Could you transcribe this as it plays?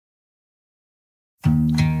Should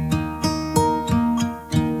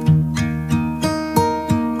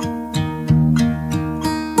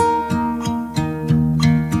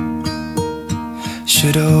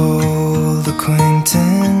old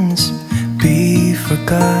acquaintance be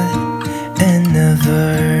forgot and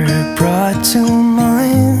never brought to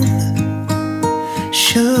mind?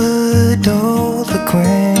 Should old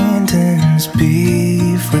acquaintance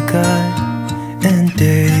be forgot and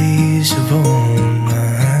days of old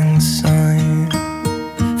lang syne?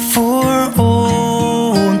 For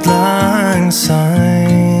old lang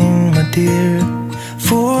syne, my dear,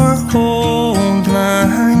 for old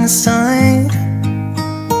lang syne,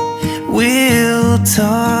 we'll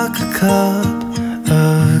talk a cup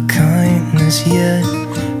of kindness yet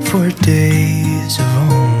for days of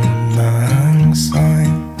old lang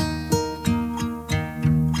syne.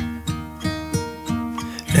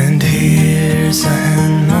 And here's a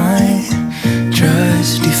hand